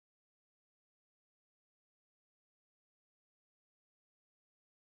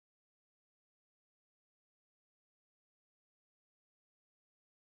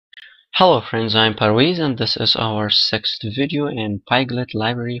Hello friends, I'm Parvez and this is our sixth video in Pyglet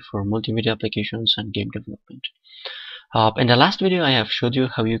library for multimedia applications and game development. In the last video I have showed you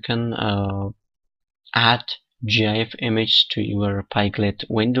how you can add GIF image to your Pyglet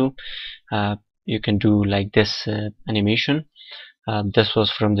window. You can do like this animation. This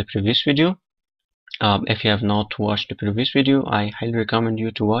was from the previous video. If you have not watched the previous video, I highly recommend you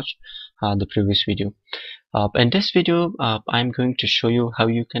to watch the previous video. In this video, I'm going to show you how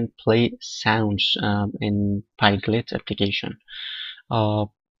you can play sounds in Pyglet application.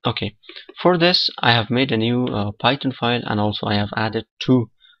 Okay, for this I have made a new Python file, and also I have added two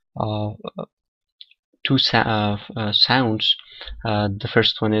sounds. The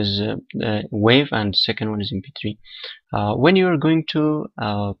first one is wave, and the second one is mp3. When you are going to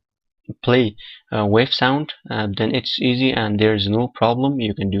play wave sound, then it's easy and there is no problem,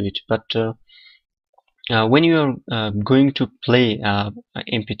 you can do it. But when you are going to play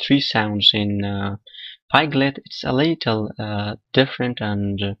mp3 sounds in Pyglet, it's a little different,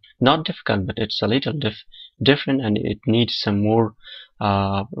 and not difficult, but it's a little different, and it needs some more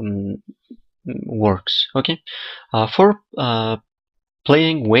works. Okay, for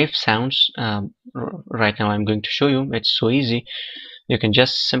playing wave sounds, right now I'm going to show you. It's so easy. You can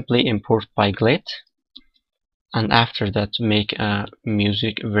just simply import Pyglet, and after that make a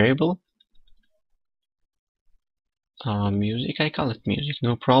music variable. Music, I call it music,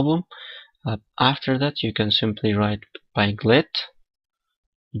 no problem. After that you can simply write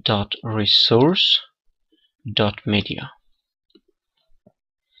Pyglet.resource.media,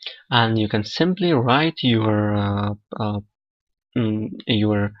 and you can simply write your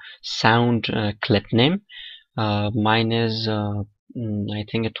sound clip name. Mine is I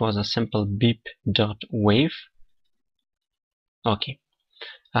think it was a simple beep.wave. Okay,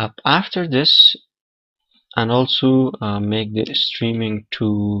 after this, and also make the streaming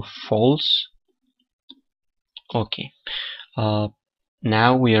to false. Okay,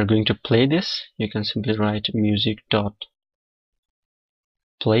 now we are going to play this. You can simply write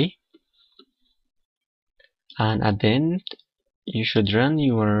music.play, and at the end you should run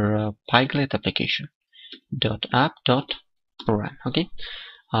your Pyglet application .app.run. Okay,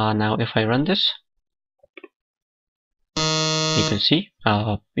 now if I run this, you can see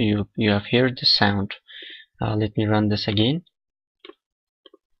you have heard the sound. Let me run this again.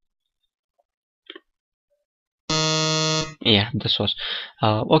 Yeah, this was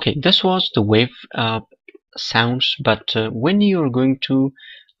okay. This was the wave sounds, but when you're going to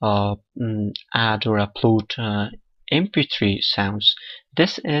add or upload mp3 sounds,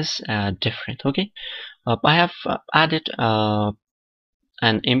 this is different. Okay, I have added an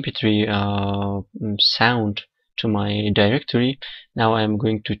mp3 sound to my directory. Now I'm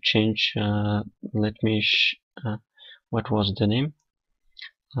going to change. Let me what was the name?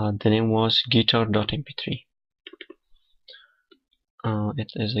 The name was guitar.mp3.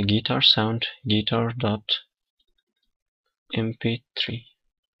 It is a guitar sound, guitar.mp3.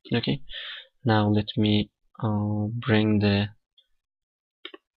 Okay, now let me bring the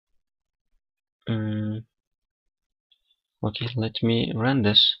okay, let me run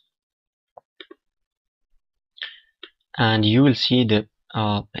this, and you will see the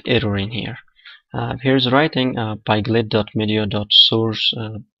error in here. Here's writing pyglet.media.source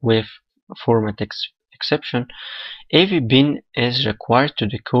wave format exception. AV bin is required to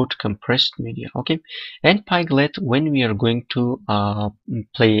decode compressed media. Okay, and Pyglet, when we are going to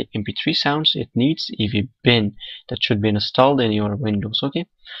play mp3 sounds, it needs AV bin that should be installed in your Windows. Okay,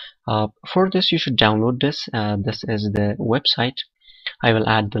 for this you should download this. This is the website. I will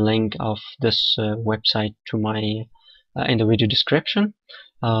add the link of this website to my in the video description.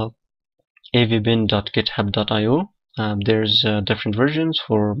 avbin.github.io. There's different versions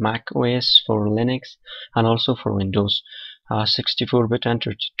for Mac OS, for Linux, and also for Windows, 64-bit and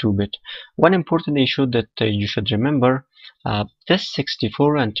 32-bit. One important issue that you should remember, this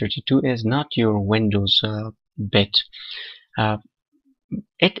 64 and 32 is not your Windows bit.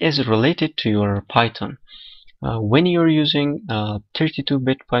 It is related to your Python. When you're using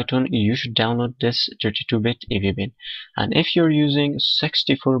 32-bit Python, you should download this 32-bit avbin, and if you're using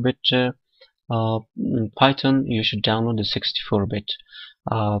 64-bit Python, you should download the 64-bit.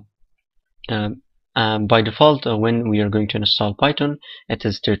 By default, when we are going to install Python, it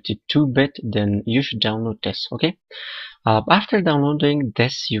is 32-bit, then you should download this. Okay, after downloading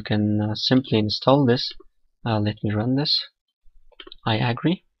this, you can simply install this. Let me run this. I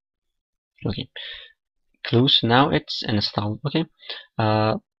agree. Okay, close. Now it's installed. Okay,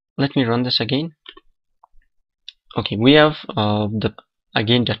 let me run this again. Okay, we have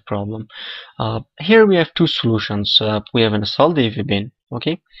again that problem. Here we have two solutions. We have installed the avbin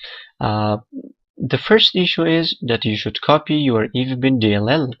Okay. uh, the first issue is that you should copy your evbin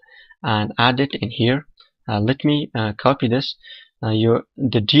DLL and add it in here. Let me copy this. The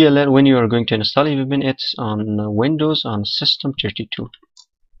DLL, when you are going to install evbin, it's on Windows on system 32.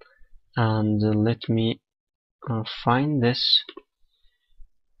 And let me find this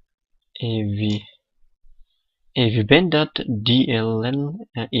avbin.dll.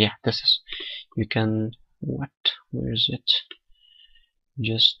 Yeah, this is, you can, where is it?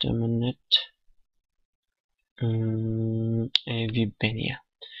 Just a minute. Avbin, yeah.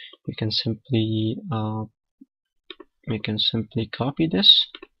 You can simply copy this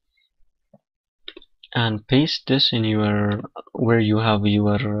and paste this in your, where you have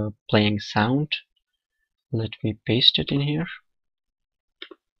your playing sound. Let me paste it in here.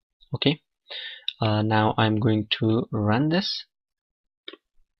 Okay. Now I'm going to run this.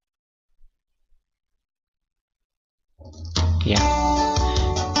 Yeah.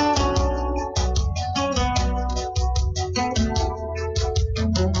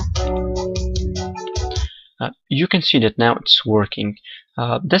 You can see that now it's working.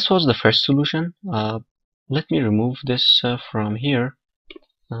 This was the first solution. Let me remove this from here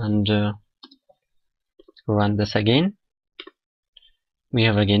and run this again. We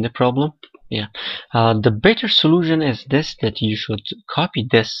have again the problem. Yeah. The better solution is this, that you should copy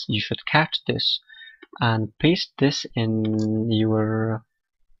this, you should catch this and paste this in your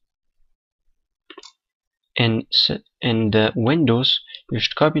in the Windows. You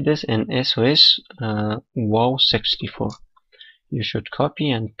should copy this in SOS WoW 64. You should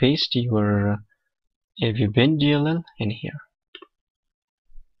copy and paste your avbin DLL in here.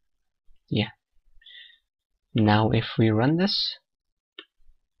 Yeah. Now if we run this,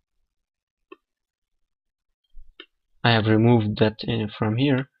 I have removed that from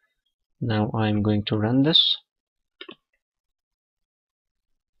here. Now I'm going to run this.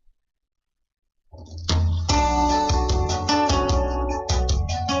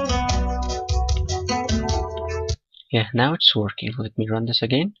 Yeah, now it's working. Let me run this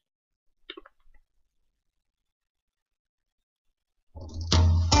again.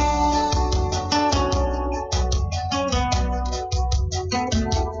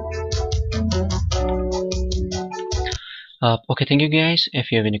 Okay, thank you guys.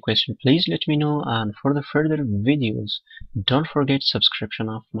 If you have any question, please let me know, and for the further videos, don't forget subscription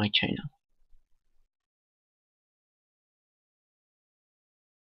of my channel.